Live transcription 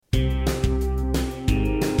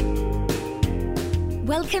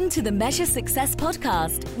Welcome to the Measure Success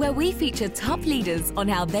podcast, where we feature top leaders on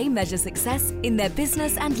how they measure success in their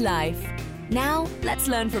business and life. Now, let's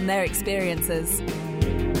learn from their experiences.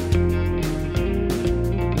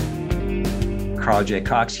 Carl J.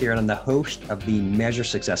 Cox here, and I'm the host of the Measure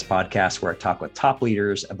Success podcast, where I talk with top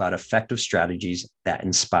leaders about effective strategies that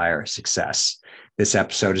inspire success. This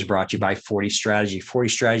episode is brought to you by 40 Strategy. 40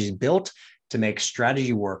 Strategy is built to make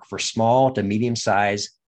strategy work for small to medium-sized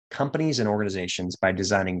companies and organizations by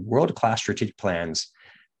designing world-class strategic plans,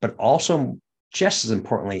 but also, just as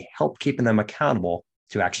importantly, help keeping them accountable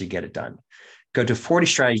to actually get it done. Go to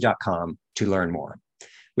 40strategy.com to learn more.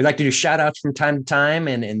 We like to do shout outs from time to time.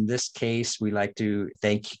 And in this case, we like to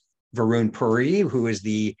thank Varun Puri, who is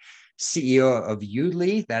the CEO of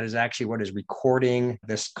Udly. That is actually what is recording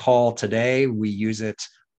this call today. We use it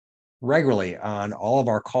regularly on all of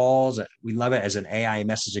our calls. We love it as an AI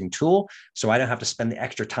messaging tool, so I don't have to spend the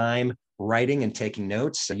extra time writing and taking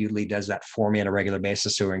notes. So Udly does that for me on a regular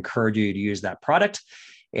basis. So I encourage you to use that product.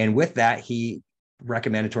 And with that, he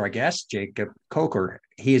recommended to our guest, Jacob Colker.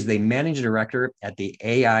 He is the managing director at the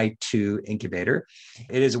AI2 Incubator.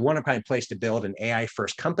 It is a one-of-a-kind place to build an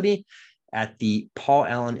AI-first company at the Paul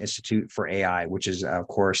Allen Institute for AI, which is, of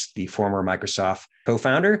course, the former Microsoft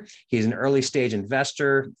co-founder. He's an early-stage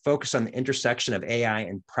investor focused on the intersection of AI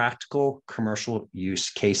and practical commercial use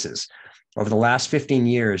cases. Over the last 15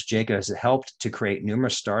 years, Jacob has helped to create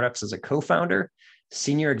numerous startups as a co-founder,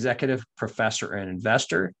 senior executive, professor, and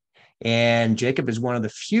investor. And Jacob is one of the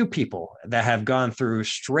few people that have gone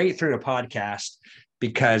straight through the podcast,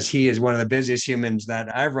 because he is one of the busiest humans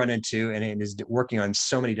that I've run into and is working on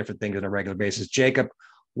so many different things on a regular basis. Jacob,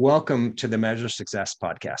 welcome to the Measure Success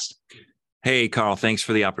podcast. Hey, Carl, thanks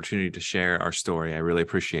for the opportunity to share our story. I really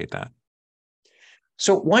appreciate that.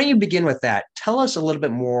 So why don't you begin with that? Tell us a little bit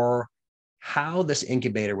more how this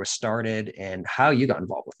incubator was started and how you got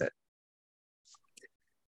involved with it.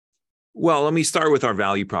 Well, let me start with our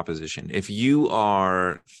value proposition. If you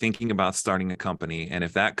are thinking about starting a company, and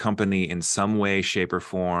if that company in some way, shape, or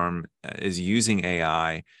form is using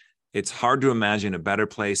AI, it's hard to imagine a better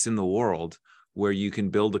place in the world where you can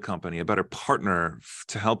build a company, a better partner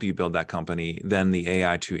to help you build that company than the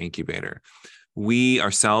AI2 Incubator. We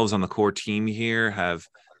ourselves on the core team here have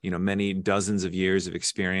many dozens of years of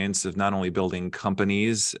experience of not only building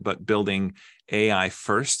companies, but building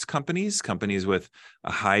AI-first companies with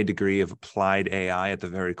a high degree of applied AI at the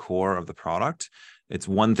very core of the product. It's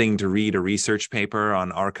one thing to read a research paper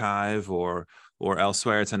on Archive or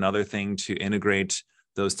elsewhere. It's another thing to integrate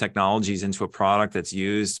those technologies into a product that's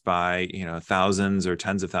used by thousands or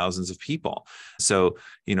tens of thousands of people. So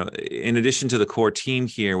in addition to the core team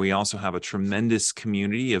here, we also have a tremendous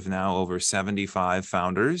community of now over 75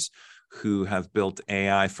 founders who have built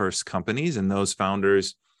AI first companies, and those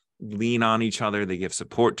founders lean on each other, they give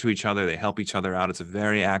support to each other, they help each other out. It's a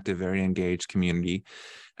very active, very engaged community.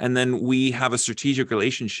 And then we have a strategic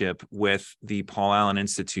relationship with the Paul Allen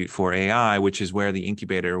Institute for AI, which is where the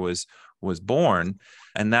incubator was born.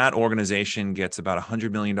 And that organization gets about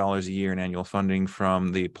 $100 million a year in annual funding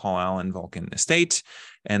from the Paul Allen Vulcan estate.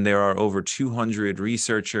 And there are over 200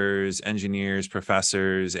 researchers, engineers,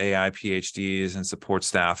 professors, AI PhDs, and support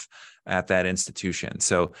staff at that institution.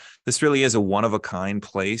 So this really is a one-of-a-kind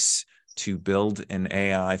place to build an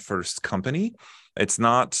AI-first company. It's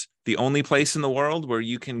not the only place in the world where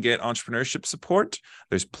you can get entrepreneurship support.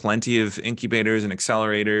 There's plenty of incubators and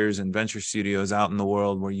accelerators and venture studios out in the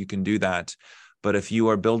world where you can do that. But if you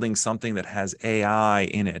are building something that has AI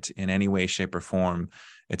in it in any way, shape, or form,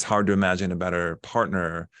 it's hard to imagine a better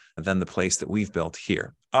partner than the place that we've built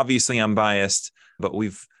here. Obviously, I'm biased, but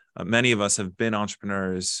many of us have been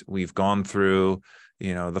entrepreneurs. We've gone through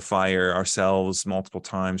the fire ourselves multiple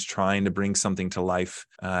times trying to bring something to life.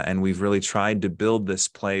 And we've really tried to build this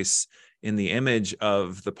place in the image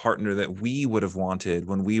of the partner that we would have wanted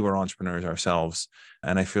when we were entrepreneurs ourselves.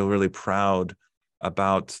 And I feel really proud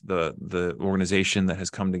about the organization that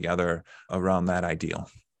has come together around that ideal.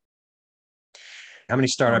 How many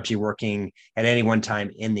startups are you working at any one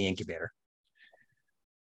time in the incubator?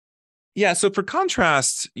 Yeah, so for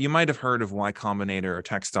contrast, you might have heard of Y Combinator or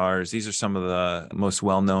Techstars. These are some of the most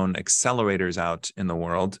well-known accelerators out in the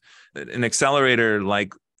world. An accelerator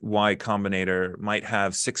like Y Combinator might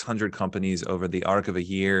have 600 companies over the arc of a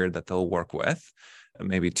year that they'll work with,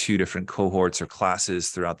 maybe 2 different cohorts or classes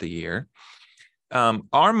throughout the year.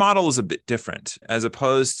 Our model is a bit different. As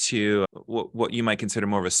opposed to what you might consider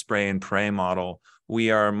more of a spray and pray model, we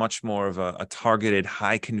are much more of a targeted,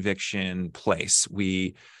 high conviction place.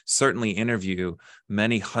 We certainly interview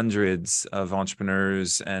many hundreds of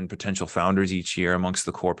entrepreneurs and potential founders each year amongst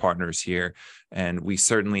the core partners here. And we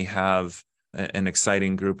certainly have an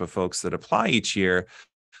exciting group of folks that apply each year.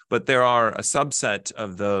 But there are a subset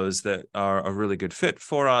of those that are a really good fit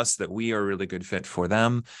for us, that we are a really good fit for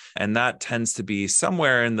them. And that tends to be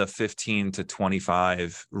somewhere in the 15 to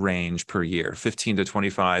 25 range per year. 15 to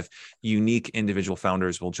 25 unique individual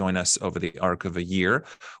founders will join us over the arc of a year.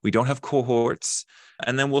 We don't have cohorts.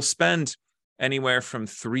 And then we'll spend anywhere from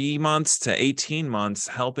 3 months to 18 months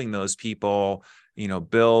helping those people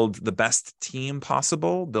build the best team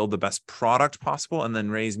possible, build the best product possible, and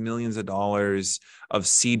then raise millions of dollars of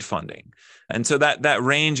seed funding. And so that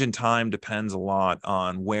range in time depends a lot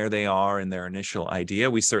on where they are in their initial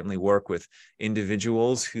idea. We certainly work with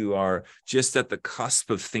individuals who are just at the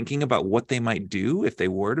cusp of thinking about what they might do if they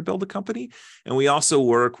were to build a company. And we also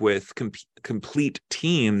work with complete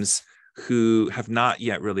teams who have not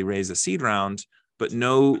yet really raised a seed round, but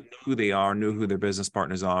know who they are, know who their business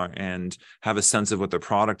partners are, and have a sense of what their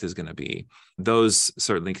product is going to be. Those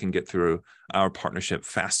certainly can get through our partnership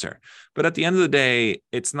faster. But at the end of the day,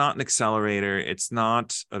 it's not an accelerator. It's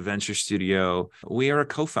not a venture studio. We are a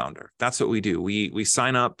co-founder. That's what we do. We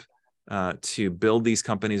sign up to build these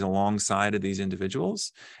companies alongside of these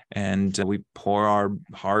individuals, and we pour our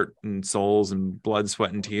heart and souls and blood,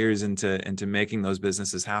 sweat, and tears into making those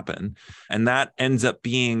businesses happen. And that ends up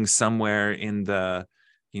being somewhere in the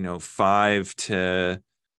 5 to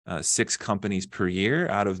 6 companies per year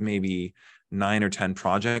out of maybe 9 or 10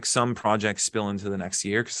 projects. Some projects spill into the next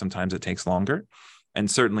year because sometimes it takes longer.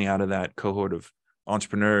 And certainly out of that cohort of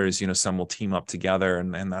entrepreneurs, some will team up together,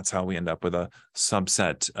 and that's how we end up with a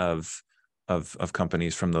subset of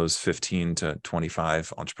companies from those 15 to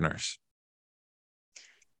 25 entrepreneurs.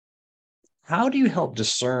 How do you help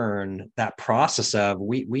discern that process of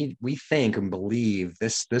we think and believe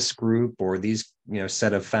this group or these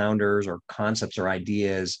set of founders or concepts or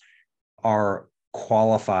ideas are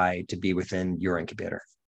qualified to be within your incubator?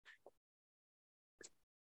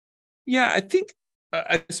 Yeah, I think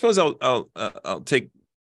I suppose I'll take.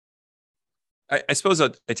 I suppose I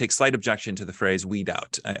take slight objection to the phrase "weed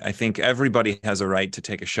out." I think everybody has a right to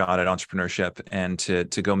take a shot at entrepreneurship and to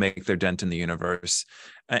go make their dent in the universe.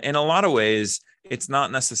 In a lot of ways, it's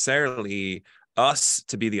not necessarily us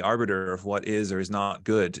to be the arbiter of what is or is not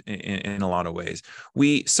good in a lot of ways.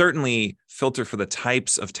 We certainly filter for the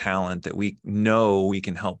types of talent that we know we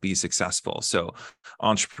can help be successful. So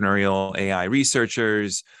entrepreneurial AI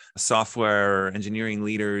researchers, software engineering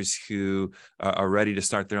leaders who are ready to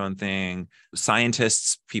start their own thing,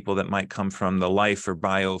 scientists, people that might come from the life or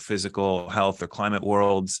biophysical health or climate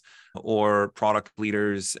worlds, or product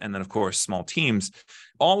leaders, and then of course small teams,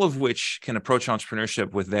 all of which can approach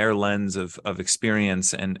entrepreneurship with their lens of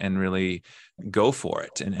experience and really go for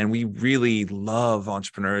it. And we really love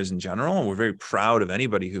entrepreneurs in general, and we're very proud of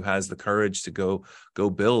anybody who has the courage to go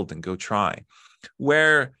build and go try.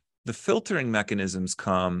 Where the filtering mechanisms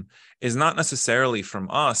come is not necessarily from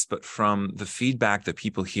us, but from the feedback that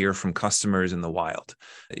people hear from customers in the wild.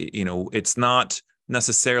 It's not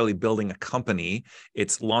necessarily building a company,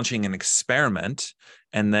 it's launching an experiment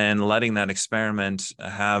and then letting that experiment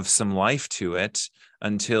have some life to it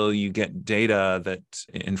until you get data that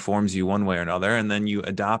informs you one way or another, and then you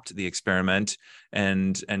adopt the experiment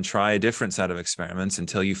and try a different set of experiments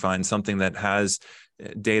until you find something that has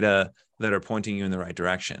data that are pointing you in the right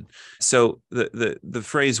direction. So the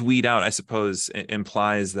phrase "weed out," I suppose,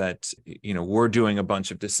 implies that we're doing a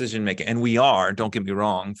bunch of decision making, and we are. Don't get me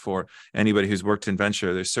wrong. For anybody who's worked in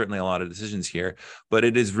venture, there's certainly a lot of decisions here, but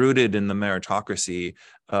it is rooted in the meritocracy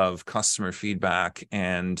of customer feedback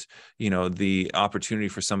and the opportunity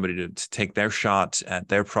for somebody to take their shot at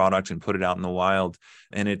their product and put it out in the wild.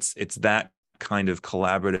 And it's that kind of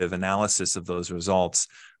collaborative analysis of those results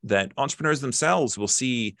that entrepreneurs themselves will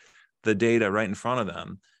see the data right in front of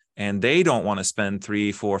them. And they don't want to spend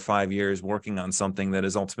 3, 4, 5 years working on something that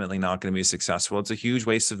is ultimately not going to be successful. It's a huge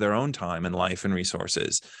waste of their own time and life and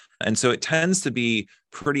resources. And so it tends to be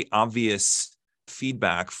pretty obvious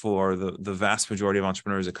feedback for the vast majority of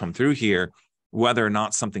entrepreneurs that come through here, whether or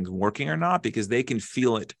not something's working or not, because they can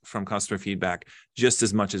feel it from customer feedback just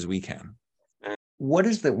as much as we can. What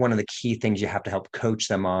is one of the key things you have to help coach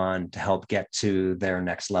them on to help get to their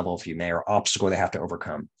next level, if you may, or obstacle they have to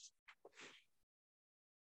overcome?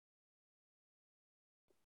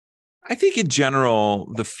 I think in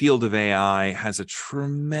general, the field of AI has a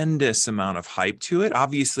tremendous amount of hype to it.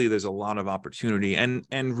 Obviously, there's a lot of opportunity and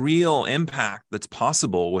real impact that's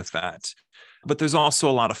possible with that. But there's also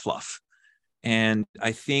a lot of fluff. And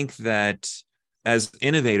I think that as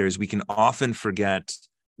innovators, we can often forget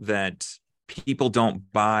that people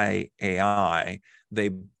don't buy AI.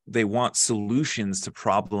 They want solutions to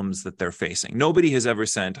problems that they're facing. Nobody has ever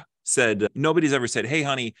said, said, nobody's ever said, hey,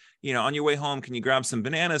 honey, on your way home, can you grab some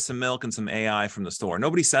bananas, some milk, and some AI from the store?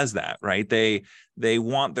 Nobody says that, right? They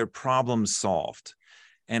want their problems solved.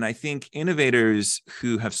 And I think innovators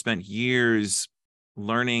who have spent years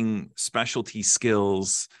learning specialty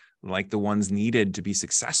skills like the ones needed to be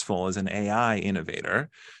successful as an AI innovator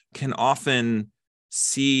can often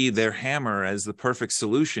see their hammer as the perfect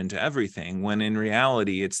solution to everything, when in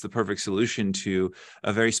reality, it's the perfect solution to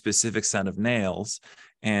a very specific set of nails.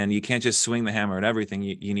 And you can't just swing the hammer at everything.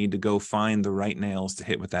 You need to go find the right nails to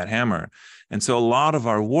hit with that hammer. And so a lot of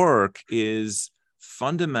our work is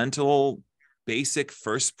fundamental, basic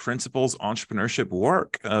first principles entrepreneurship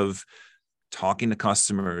work of talking to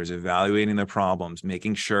customers, evaluating their problems,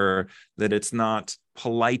 making sure that it's not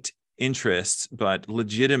polite interests, but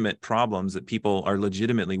legitimate problems that people are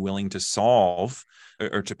legitimately willing to solve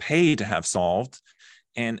or to pay to have solved.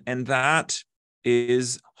 And that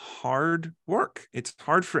is hard work. It's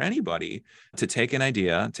hard for anybody to take an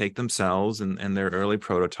idea, take themselves and their early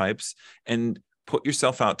prototypes, and put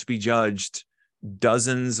yourself out to be judged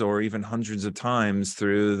dozens or even hundreds of times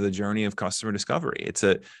through the journey of customer discovery. It's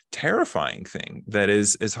a terrifying thing that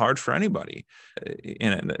is hard for anybody.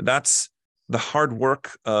 And that's the hard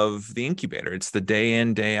work of the incubator. It's the day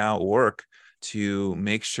in, day out work to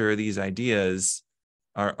make sure these ideas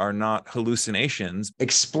are not hallucinations.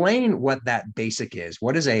 Explain what that basic is.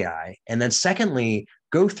 What is AI? And then secondly,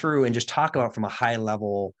 go through and just talk about from a high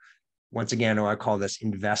level, once again, or I call this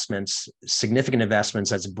investments, significant investments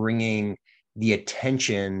that's bringing the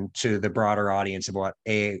attention to the broader audience of what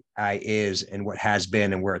AI is and what has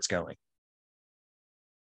been and where it's going.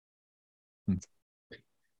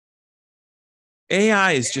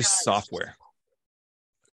 AI is just software.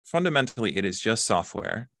 Fundamentally, it is just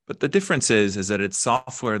software. But the difference is that it's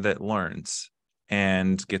software that learns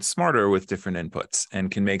and gets smarter with different inputs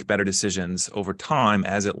and can make better decisions over time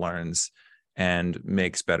as it learns and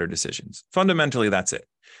makes better decisions. Fundamentally, that's it.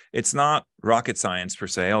 It's not rocket science per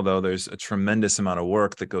se, although there's a tremendous amount of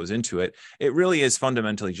work that goes into it. It really is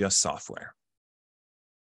fundamentally just software.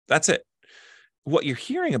 That's it. What you're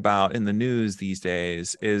hearing about in the news these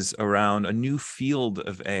days is around a new field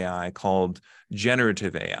of AI called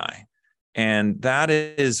generative AI. And that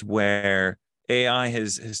is where AI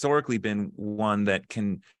has historically been one that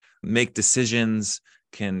can make decisions,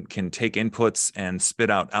 can take inputs and spit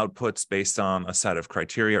out outputs based on a set of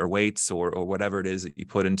criteria or weights or whatever it is that you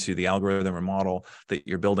put into the algorithm or model that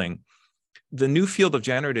you're building. The new field of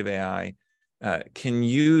generative AI can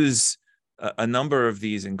use a number of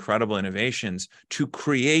these incredible innovations to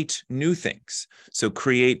create new things. So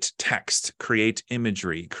create text, create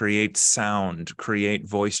imagery, create sound, create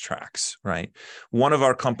voice tracks, right? One of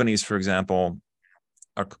our companies, for example,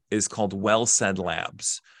 is called Well Said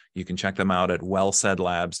Labs. You can check them out at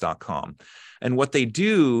wellsaidlabs.com. And what they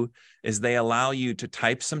do is they allow you to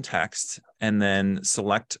type some text and then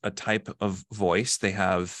select a type of voice. They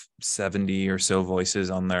have 70 or so voices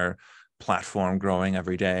on their platform, growing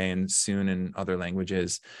every day and soon in other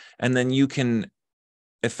languages. And then you can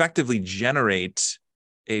effectively generate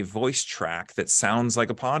a voice track that sounds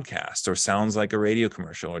like a podcast or sounds like a radio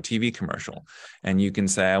commercial or TV commercial. And you can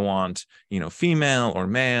say, I want, female or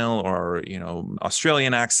male or,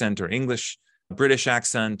 Australian accent or English, British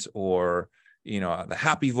accent, or, the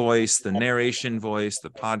happy voice, the narration voice,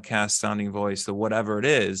 the podcast sounding voice, the whatever it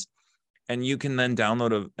is. And you can then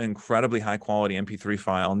download an incredibly high quality MP3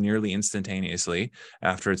 file nearly instantaneously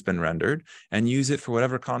after it's been rendered and use it for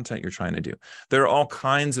whatever content you're trying to do. There are all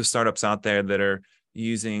kinds of startups out there that are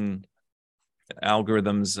using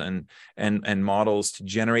algorithms and models to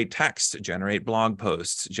generate text, generate blog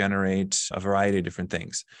posts, generate a variety of different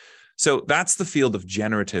things. So that's the field of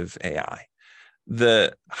generative AI.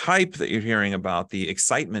 The hype that you're hearing about, the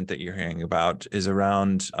excitement that you're hearing about is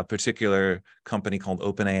around a particular company called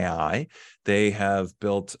OpenAI. They have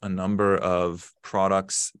built a number of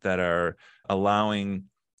products that are allowing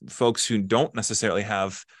folks who don't necessarily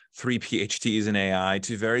have 3 PhDs in AI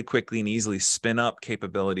to very quickly and easily spin up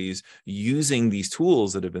capabilities using these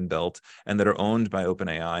tools that have been built and that are owned by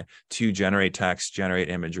OpenAI to generate text, generate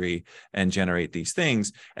imagery, and generate these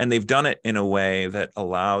things. And they've done it in a way that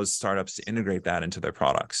allows startups to integrate that into their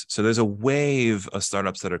products. So there's a wave of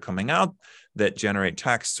startups that are coming out that generate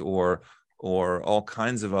text or all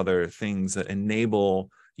kinds of other things that enable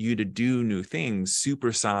you to do new things,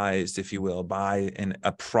 supersized, if you will, by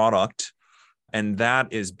a product. And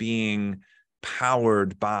that is being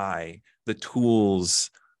powered by the tools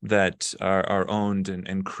that are owned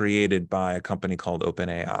and created by a company called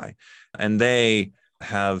OpenAI. And they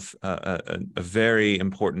have a very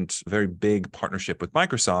important, very big partnership with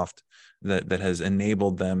Microsoft that has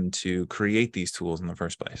enabled them to create these tools in the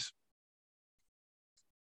first place.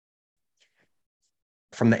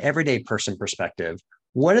 From the everyday person perspective,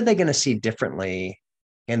 what are they going to see differently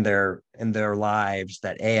in their lives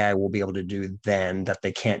that AI will be able to do then that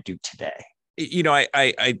they can't do today?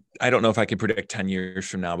 I don't know if I can predict 10 years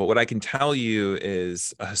from now, but what I can tell you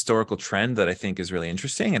is a historical trend that I think is really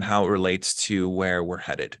interesting and how it relates to where we're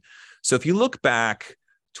headed. So if you look back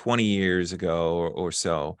 20 years ago or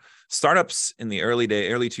so, startups in the early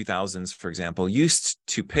 2000s, for example, used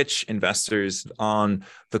to pitch investors on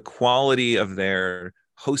the quality of their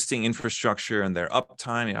hosting infrastructure and their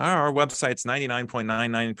uptime. Our website's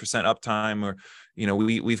 99.99% uptime, or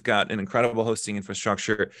we've got an incredible hosting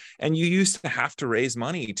infrastructure. And you used to have to raise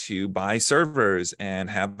money to buy servers and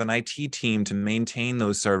have an IT team to maintain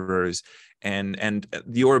those servers. And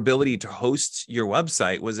your ability to host your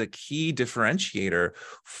website was a key differentiator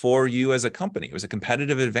for you as a company. It was a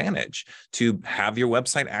competitive advantage to have your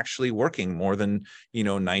website actually working more than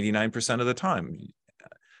 99% of the time.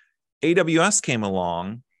 AWS came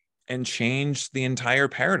along and changed the entire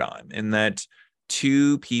paradigm in that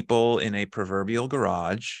two people in a proverbial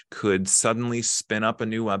garage could suddenly spin up a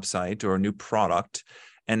new website or a new product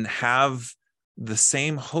and have the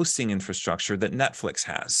same hosting infrastructure that Netflix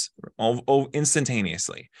has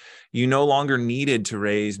instantaneously. You no longer needed to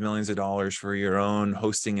raise millions of dollars for your own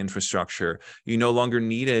hosting infrastructure. You no longer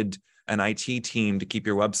needed an IT team to keep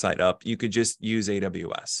your website up. You could just use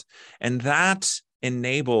AWS. And that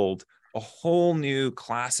enabled a whole new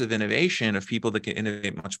class of innovation of people that can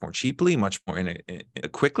innovate much more cheaply, much more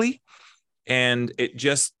quickly. And it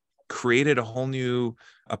just created a whole new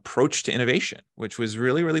approach to innovation, which was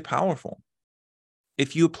really, really powerful.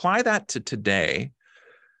 If you apply that to today,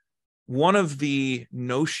 one of the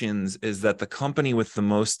notions is that the company with the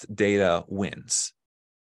most data wins.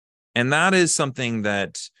 And that is something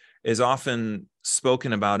that is often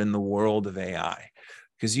spoken about in the world of AI,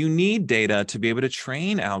 because you need data to be able to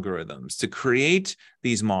train algorithms, to create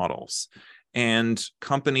these models. And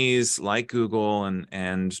companies like Google and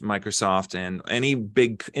Microsoft and any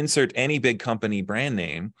big company brand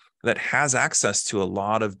name that has access to a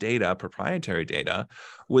lot of data, proprietary data,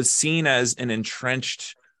 was seen as an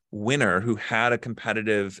entrenched winner who had a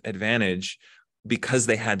competitive advantage because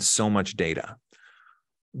they had so much data.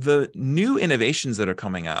 The new innovations that are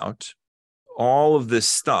coming out, all of this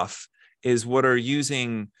stuff is what are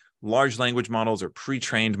using large language models or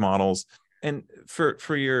pre-trained models. And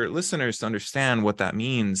for your listeners to understand what that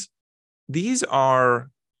means, these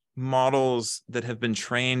are models that have been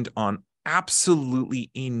trained on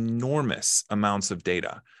absolutely enormous amounts of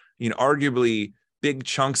data. Arguably big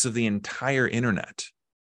chunks of the entire internet.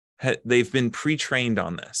 They've been pre-trained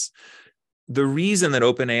on this. The reason that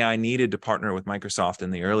OpenAI needed to partner with Microsoft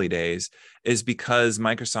in the early days is because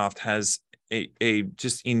Microsoft has a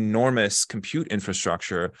just enormous compute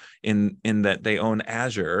infrastructure in that they own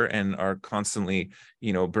Azure and are constantly,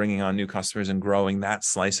 bringing on new customers and growing that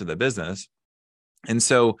slice of the business. And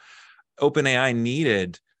so OpenAI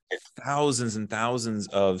needed thousands and thousands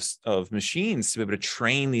of machines to be able to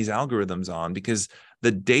train these algorithms on, because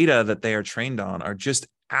the data that they are trained on are just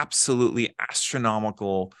absolutely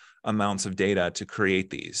astronomical amounts of data to create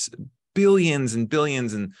these. Billions and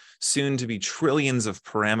billions and soon to be trillions of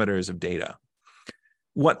parameters of data.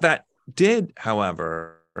 What that did,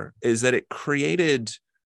 however, is that it created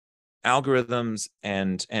algorithms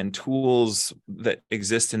and tools that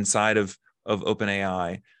exist inside of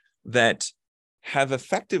OpenAI that have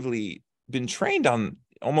effectively been trained on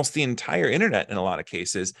almost the entire internet in a lot of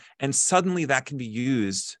cases. And suddenly that can be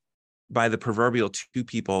used by the proverbial two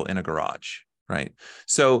people in a garage. Right.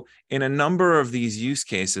 So in a number of these use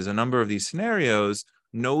cases, a number of these scenarios,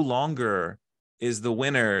 no longer is the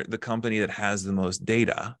winner the company that has the most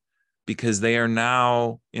data, because they are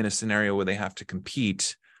now in a scenario where they have to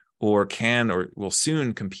compete or can or will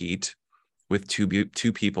soon compete with two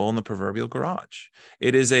people in the proverbial garage.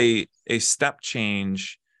 It is a step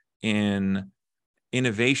change in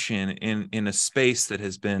innovation in a space that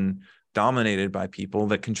has been dominated by people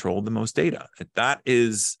that control the most data. That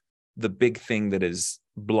is the big thing that is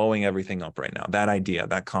blowing everything up right now, that idea,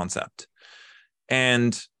 that concept.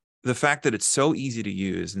 And the fact that it's so easy to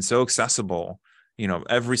use and so accessible,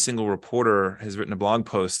 every single reporter has written a blog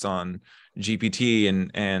post on GPT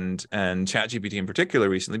and ChatGPT in particular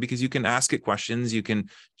recently, because you can ask it questions, you can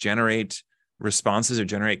generate responses or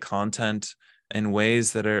generate content in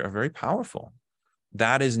ways that are very powerful.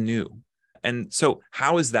 That is new. And so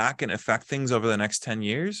how is that going to affect things over the next 10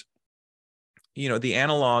 years? The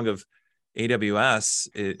analog of AWS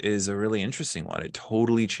is a really interesting one. It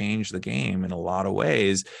totally changed the game in a lot of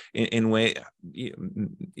ways, in way,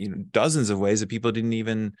 dozens of ways that people didn't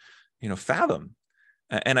even, fathom.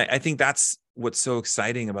 And I think that's what's so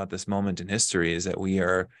exciting about this moment in history, is that we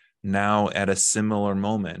are now at a similar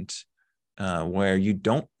moment where you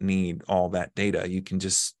don't need all that data. You can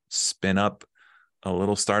just spin up a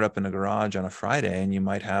little startup in a garage on a Friday, and you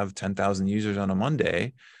might have 10,000 users on a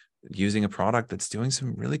Monday using a product that's doing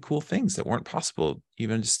some really cool things that weren't possible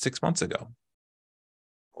even just 6 months ago.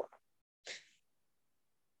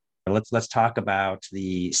 Let's talk about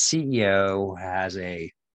the CEO has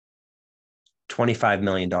a $25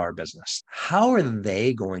 million business. How are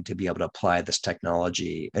they going to be able to apply this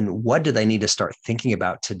technology? And what do they need to start thinking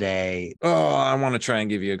about today? Oh, I want to try and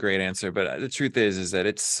give you a great answer, but the truth is that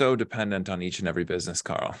it's so dependent on each and every business,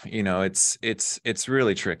 Carl. It's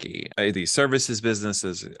really tricky. Are these services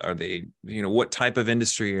businesses? Are they, what type of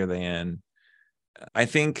industry are they in? I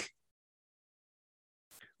think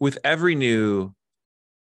with every new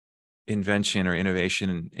invention or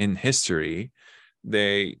innovation in history,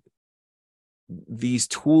 these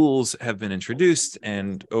tools have been introduced,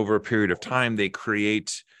 and over a period of time, they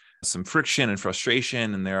create some friction and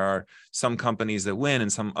frustration. And there are some companies that win and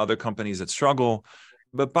some other companies that struggle.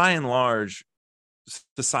 But by and large,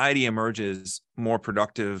 society emerges more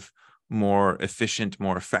productive, more efficient,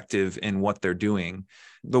 more effective in what they're doing.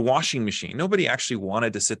 The washing machine, nobody actually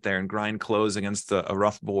wanted to sit there and grind clothes against a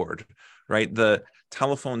rough board, right? The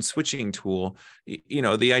telephone switching tool,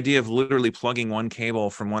 the idea of literally plugging one cable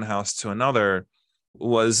from one house to another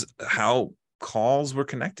was how calls were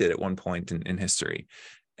connected at one point in history.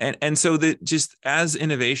 And so that just as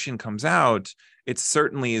innovation comes out, it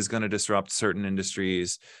certainly is going to disrupt certain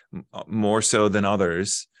industries more so than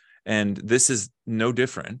others. And this is no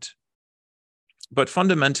different. But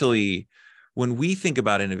fundamentally, when we think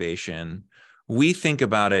about innovation, we think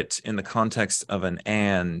about it in the context of an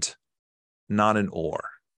and, not an or.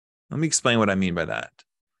 Let me explain what I mean by that.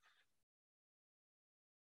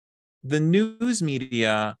 The news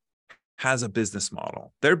media has a business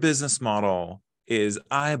model. Their business model is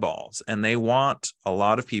eyeballs, and they want a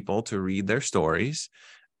lot of people to read their stories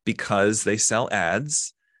because they sell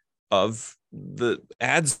ads of the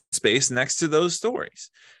ad space next to those stories.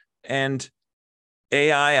 And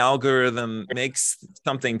AI algorithm makes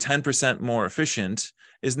something 10% more efficient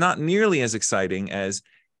is not nearly as exciting as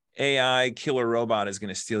AI killer robot is going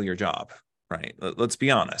to steal your job, right? Let's be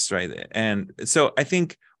honest, right? And so I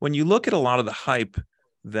think when you look at a lot of the hype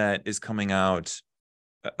that is coming out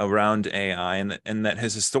around AI, and that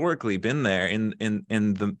has historically been there in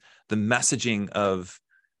the messaging of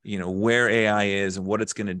where AI is and what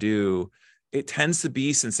it's going to do, it tends to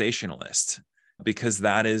be sensationalist, because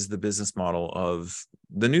that is the business model of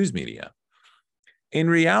the news media. In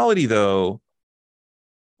reality, though,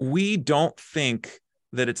 we don't think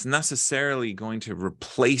that it's necessarily going to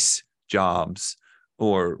replace jobs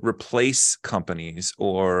or replace companies,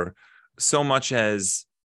 or so much as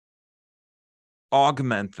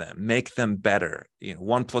augment them, make them better.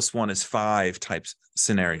 1 + 1 is 5 types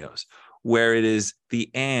scenarios, where it is the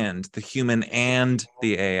human and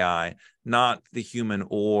the AI, not the human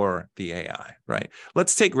or the AI, right?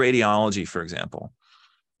 Let's take radiology, for example.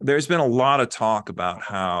 There's been a lot of talk about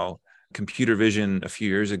how computer vision a few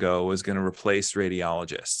years ago was going to replace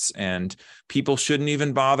radiologists, and people shouldn't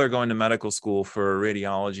even bother going to medical school for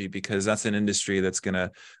radiology because that's an industry that's going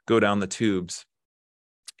to go down the tubes.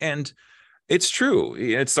 And it's true.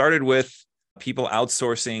 It started with people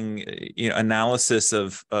outsourcing analysis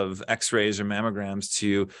of x-rays or mammograms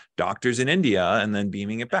to doctors in India and then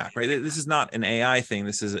beaming it back, right? This is not an AI thing.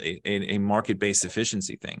 This is a market-based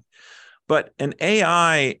efficiency thing. But an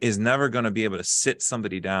AI is never going to be able to sit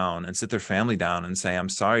somebody down and sit their family down and say, I'm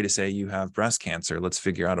sorry to say you have breast cancer. Let's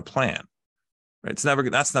figure out a plan. Right?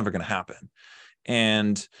 That's never going to happen.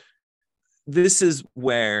 And this is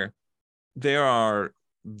where there are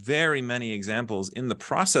very many examples in the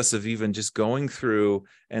process of even just going through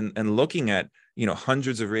and looking at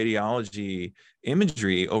hundreds of radiology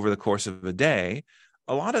imagery over the course of a day.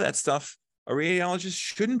 A lot of that stuff a radiologist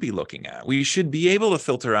shouldn't be looking at. We should be able to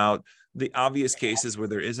filter out the obvious cases where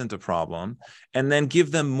there isn't a problem, and then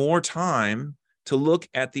give them more time to look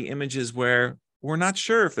at the images where we're not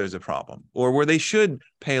sure if there's a problem, or where they should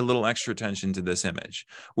pay a little extra attention to this image,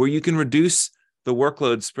 where you can reduce the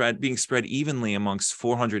workload being spread evenly amongst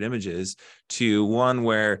 400 images to one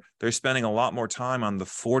where they're spending a lot more time on the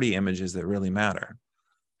 40 images that really matter.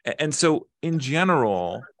 And so in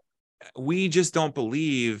general, we just don't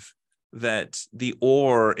believe that the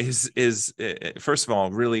or is first of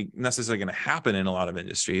all really necessarily going to happen in a lot of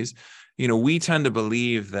industries. We tend to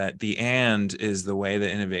believe that the and is the way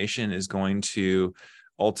that innovation is going to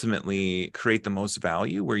ultimately create the most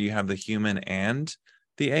value, where you have the human and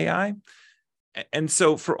the AI. And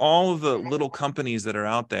so for all of the little companies that are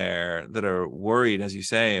out there that are worried, as you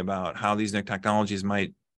say, about how these new technologies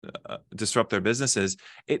might disrupt their businesses,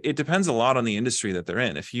 it depends a lot on the industry that they're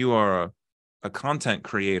in. If you are a content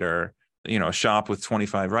creator, a shop with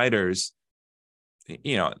 25 writers,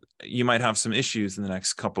 you might have some issues in the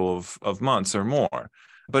next couple of months or more.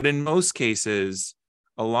 But in most cases,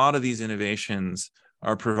 a lot of these innovations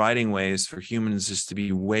are providing ways for humans just to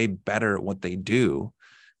be way better at what they do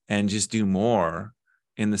and just do more,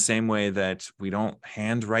 in the same way that we don't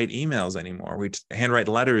handwrite emails anymore. We handwrite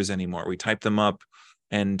letters anymore. We type them up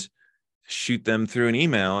and shoot them through an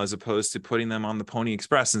email, as opposed to putting them on the Pony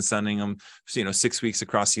Express and sending them, 6 weeks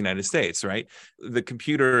across the United States, right? The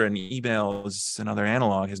computer and emails and other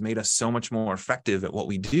analog has made us so much more effective at what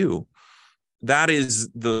we do. That is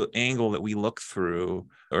the angle that we look through,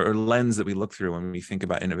 or lens that we look through when we think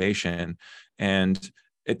about innovation. And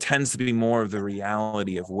it tends to be more of the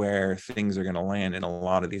reality of where things are going to land in a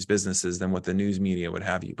lot of these businesses than what the news media would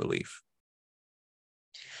have you believe.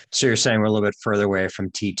 So you're saying we're a little bit further away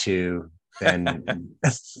from T2 than...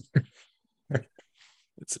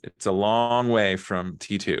 It's a long way from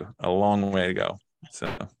T2, a long way to go.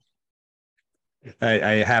 So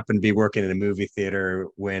I happened to be working in a movie theater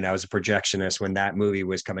when I was a projectionist when that movie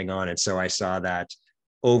was coming on. And so I saw that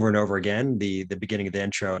over and over again, the beginning of the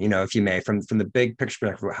intro, if you may, from the big picture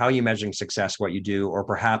perspective, how are you measuring success, what you do, or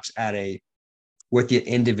perhaps with the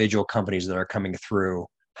individual companies that are coming through,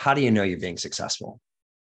 how do you know you're being successful?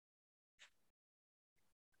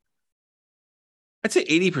 I'd say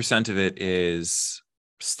 80% of it is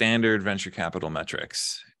standard venture capital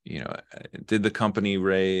metrics. Did the company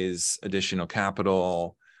raise additional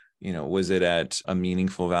capital? Was it at a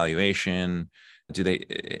meaningful valuation? Do they,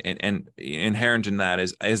 and inherent in that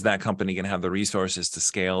is that company going to have the resources to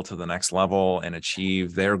scale to the next level and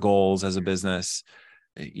achieve their goals as a business?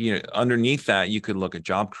 Underneath that, you could look at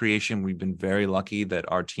job creation. We've been very lucky that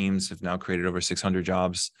our teams have now created over 600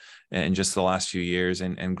 jobs in just the last few years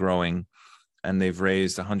and growing. And they've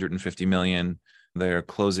raised $150 million. They're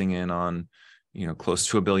closing in on, close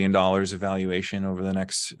to $1 billion of valuation over the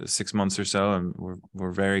next 6 months or so. And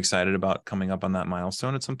we're very excited about coming up on that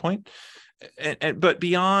milestone at some point. But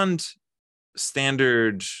beyond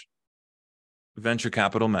standard venture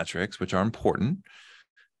capital metrics, which are important,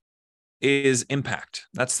 is impact.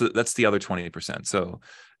 That's the other 20%. So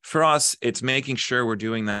for us, it's making sure we're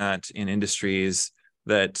doing that in industries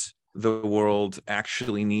that the world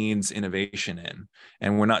actually needs innovation in,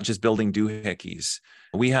 and we're not just building doohickeys.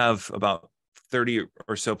 We have about 30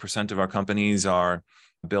 or so % of our companies are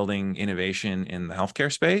building innovation in the healthcare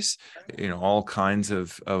space, all kinds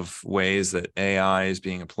of ways that AI is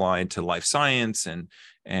being applied to life science and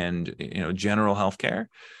general healthcare.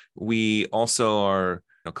 We also are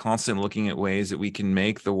constantly looking at ways that we can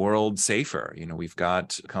make the world safer. We've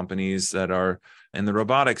got companies that are in the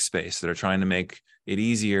robotics space that are trying to make it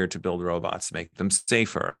easier to build robots, make them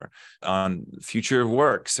safer. On future of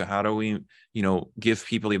work, so how do we, give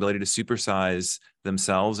people the ability to supersize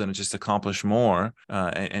themselves and just accomplish more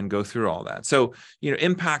and go through all that. So,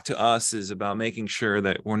 impact to us is about making sure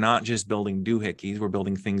that we're not just building doohickeys, we're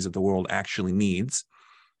building things that the world actually needs.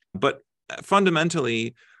 But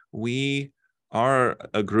fundamentally, we are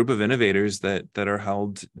a group of innovators that are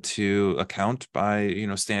held to account by,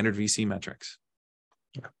 standard VC metrics.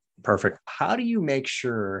 Perfect. How do you make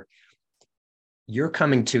sure you're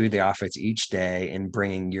coming to the office each day and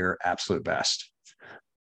bringing your absolute best?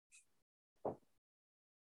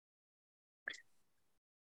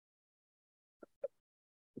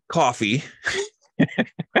 Coffee.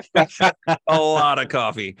 A lot of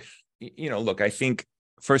coffee. Look, I think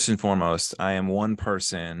first and foremost, I am one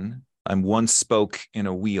person. I'm one spoke in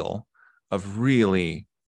a wheel of really,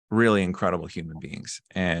 really incredible human beings.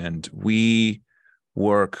 And we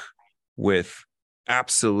work with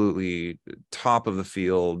absolutely top of the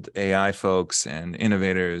field AI folks and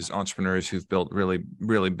innovators, entrepreneurs who've built really,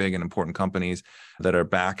 really big and important companies that are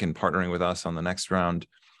back and partnering with us on the next round.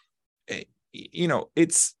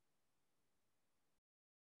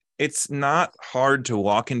 It's not hard to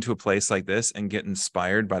walk into a place like this and get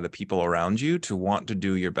inspired by the people around you to want to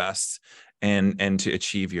do your best and to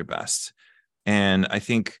achieve your best. And I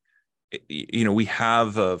think, we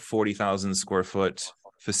have a 40,000 square foot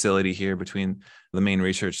facility here between the main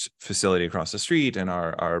research facility across the street and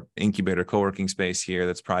our incubator co-working space here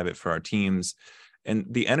that's private for our teams. And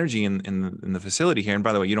the energy in the facility here, and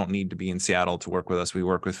by the way, you don't need to be in Seattle to work with us. We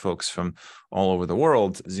work with folks from all over the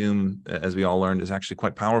world. Zoom, as we all learned, is actually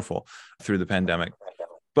quite powerful through the pandemic.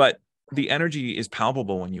 But the energy is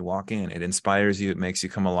palpable when you walk in. It inspires you. It makes you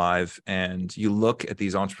come alive. And you look at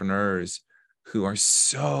these entrepreneurs who are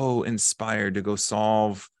so inspired to go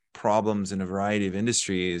solve problems in a variety of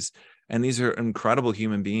industries. And these are incredible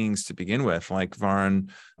human beings to begin with, like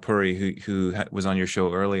Varun Puri, who was on your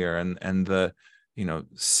show earlier, and the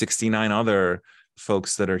 69 other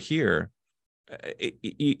folks that are here.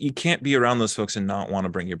 You can't be around those folks and not want to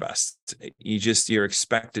bring your best. You're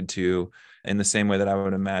expected to, in the same way that I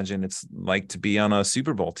would imagine it's like to be on a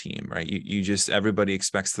Super Bowl team, right? Everybody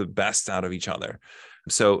expects the best out of each other.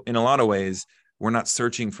 So in a lot of ways, we're not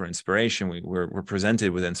searching for inspiration. We're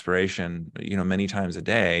presented with inspiration, many times a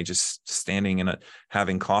day, just standing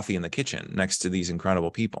having coffee in the kitchen next to these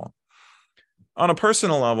incredible people. On a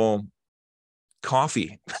personal level,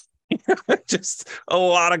 coffee, just a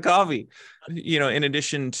lot of coffee. In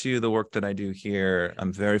addition to the work that I do here,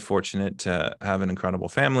 I'm very fortunate to have an incredible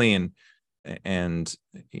family, and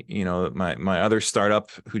my other startup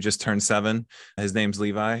who just turned 7, his name's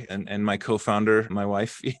Levi, and my co-founder, my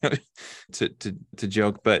wife, to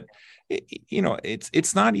joke, but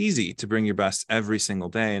it's not easy to bring your best every single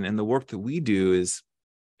day, and the work that we do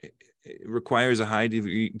it requires a high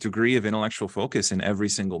degree of intellectual focus in every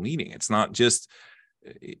single meeting. It's not just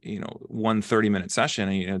one 30-minute session.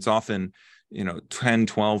 It's often 10,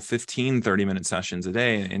 12, 15 30-minute sessions a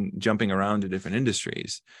day, and jumping around to different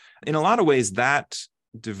industries. In a lot of ways, that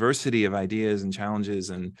diversity of ideas and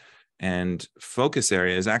challenges and focus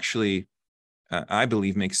areas actually, I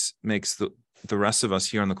believe, makes the rest of us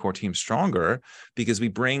here on the core team stronger, because we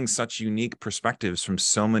bring such unique perspectives from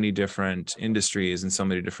so many different industries and so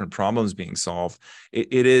many different problems being solved.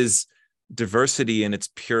 It is diversity in its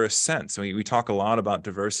purest sense. We talk a lot about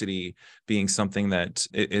diversity being something that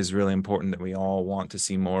is really important, that we all want to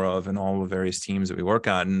see more of in all the various teams that we work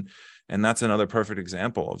on. And that's another perfect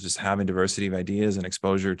example of just having diversity of ideas and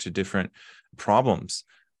exposure to different problems.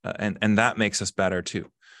 And that makes us better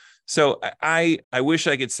too. So I wish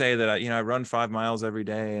I could say that I run 5 miles every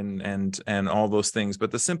day and all those things,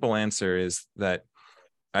 but the simple answer is that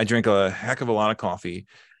I drink a heck of a lot of coffee,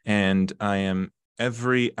 and I am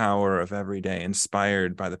every hour of every day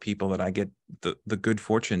inspired by the people that I get the good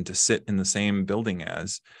fortune to sit in the same building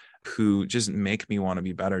as, who just make me want to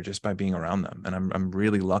be better just by being around them. And I'm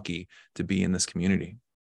really lucky to be in this community.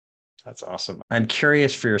 That's awesome. I'm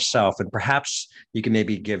curious for yourself, and perhaps you can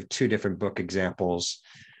maybe give 2 different book examples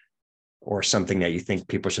or something that you think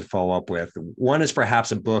people should follow up with. One is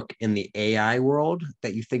perhaps a book in the AI world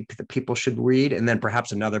that you think that people should read, and then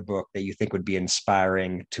perhaps another book that you think would be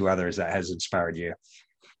inspiring to others that has inspired you.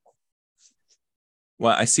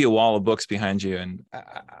 Well, I see a wall of books behind you, and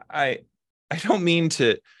I don't mean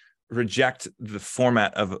to reject the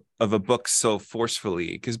format of a book so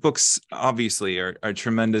forcefully, because books obviously are a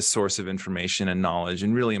tremendous source of information and knowledge,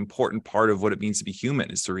 and really important part of what it means to be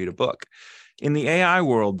human is to read a book. In the AI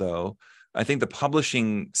world, though, I think the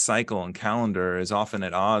publishing cycle and calendar is often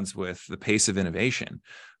at odds with the pace of innovation,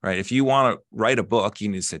 right? If you want to write a book, you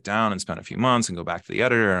need to sit down and spend a few months and go back to the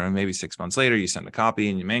editor, and maybe 6 months later, you send a copy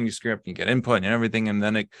and your manuscript, and you get input and everything, and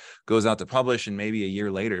then it goes out to publish, and maybe a year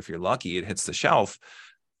later, if you're lucky, it hits the shelf.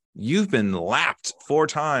 You've been lapped 4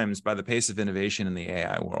 times by the pace of innovation in the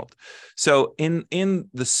AI world. So in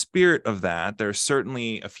the spirit of that, there's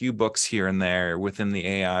certainly a few books here and there within the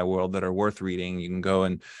AI world that are worth reading. You can go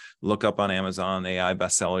and look up on Amazon AI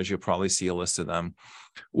bestsellers. You'll probably see a list of them.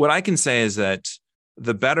 What I can say is that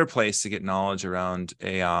the better place to get knowledge around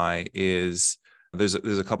AI is there's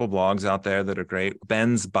a couple blogs out there that are great.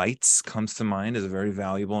 Ben's Bites comes to mind as a very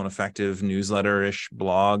valuable and effective newsletter-ish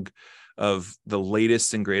blog of the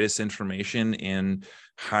latest and greatest information in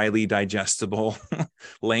highly digestible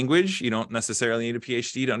language. You don't necessarily need a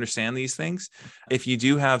PhD to understand these things. If you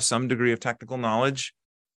do have some degree of technical knowledge,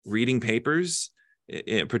 reading papers,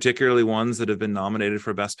 particularly ones that have been nominated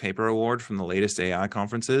for Best Paper Award from the latest AI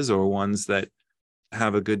conferences, or ones that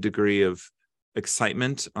have a good degree of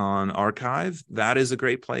excitement on archive, that is a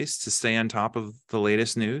great place to stay on top of the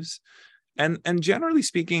latest news. And generally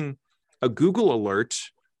speaking, a Google alert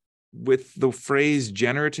with the phrase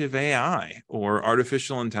generative AI or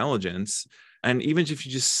artificial intelligence, and even if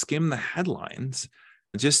you just skim the headlines,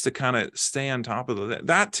 just to kind of stay on top of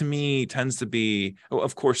that to me tends to be,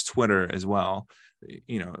 of course, Twitter as well.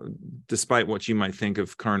 Despite what you might think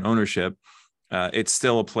of current ownership, it's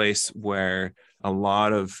still a place where A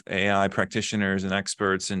lot of AI practitioners and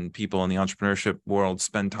experts and people in the entrepreneurship world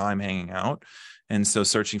spend time hanging out. And so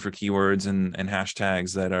searching for keywords and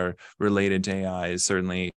hashtags that are related to AI is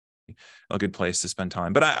certainly a good place to spend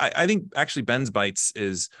time. But I think actually Ben's Bites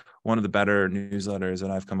is one of the better newsletters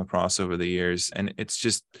that I've come across over the years. And it's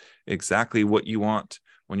just exactly what you want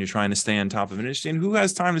when you're trying to stay on top of an industry. And who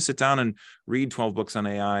has time to sit down and read 12 books on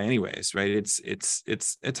AI anyways, right?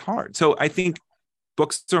 It's hard. So I think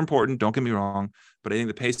books are important, don't get me wrong, but I think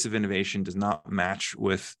the pace of innovation does not match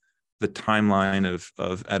with the timeline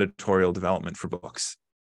of editorial development for books.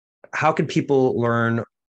 How can people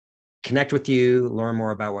connect with you, learn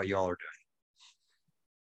more about what you all are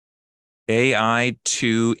doing?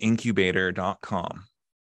 AI2Incubator.com.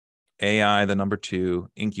 AI, the number 2,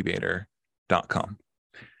 Incubator.com.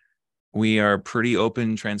 We are a pretty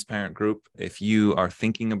open, transparent group. If you are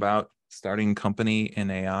thinking about starting a company in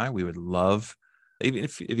AI, we would love, even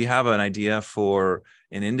if you have an idea for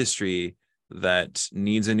an industry that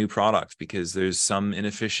needs a new product because there's some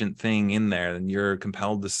inefficient thing in there and you're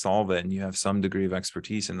compelled to solve it and you have some degree of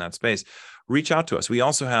expertise in that space, reach out to us. We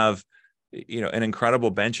also have, an incredible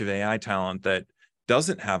bench of AI talent that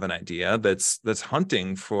doesn't have an idea, that's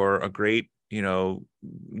hunting for a great,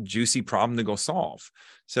 juicy problem to go solve.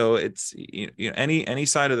 So it's, any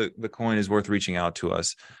side of the coin is worth reaching out to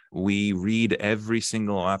us. We read every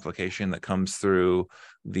single application that comes through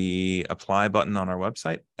the apply button on our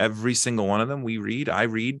website. Every single one of them I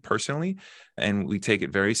read personally, and we take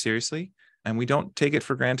it very seriously. And we don't take it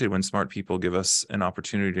for granted when smart people give us an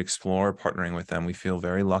opportunity to explore partnering with them. We feel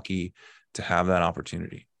very lucky to have that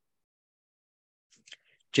opportunity.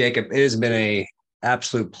 Jacob, it has been an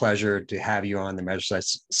absolute pleasure to have you on the Measure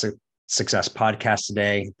Success podcast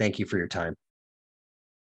today. Thank you for your time.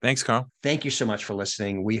 Thanks, Carl. Thank you so much for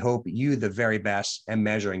listening. We hope you the very best and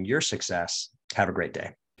measuring your success. Have a great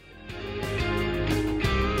day.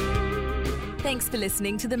 Thanks for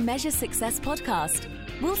listening to the Measure Success podcast.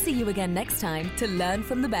 We'll see you again next time to learn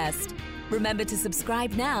from the best. Remember to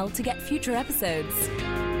subscribe now to get future episodes.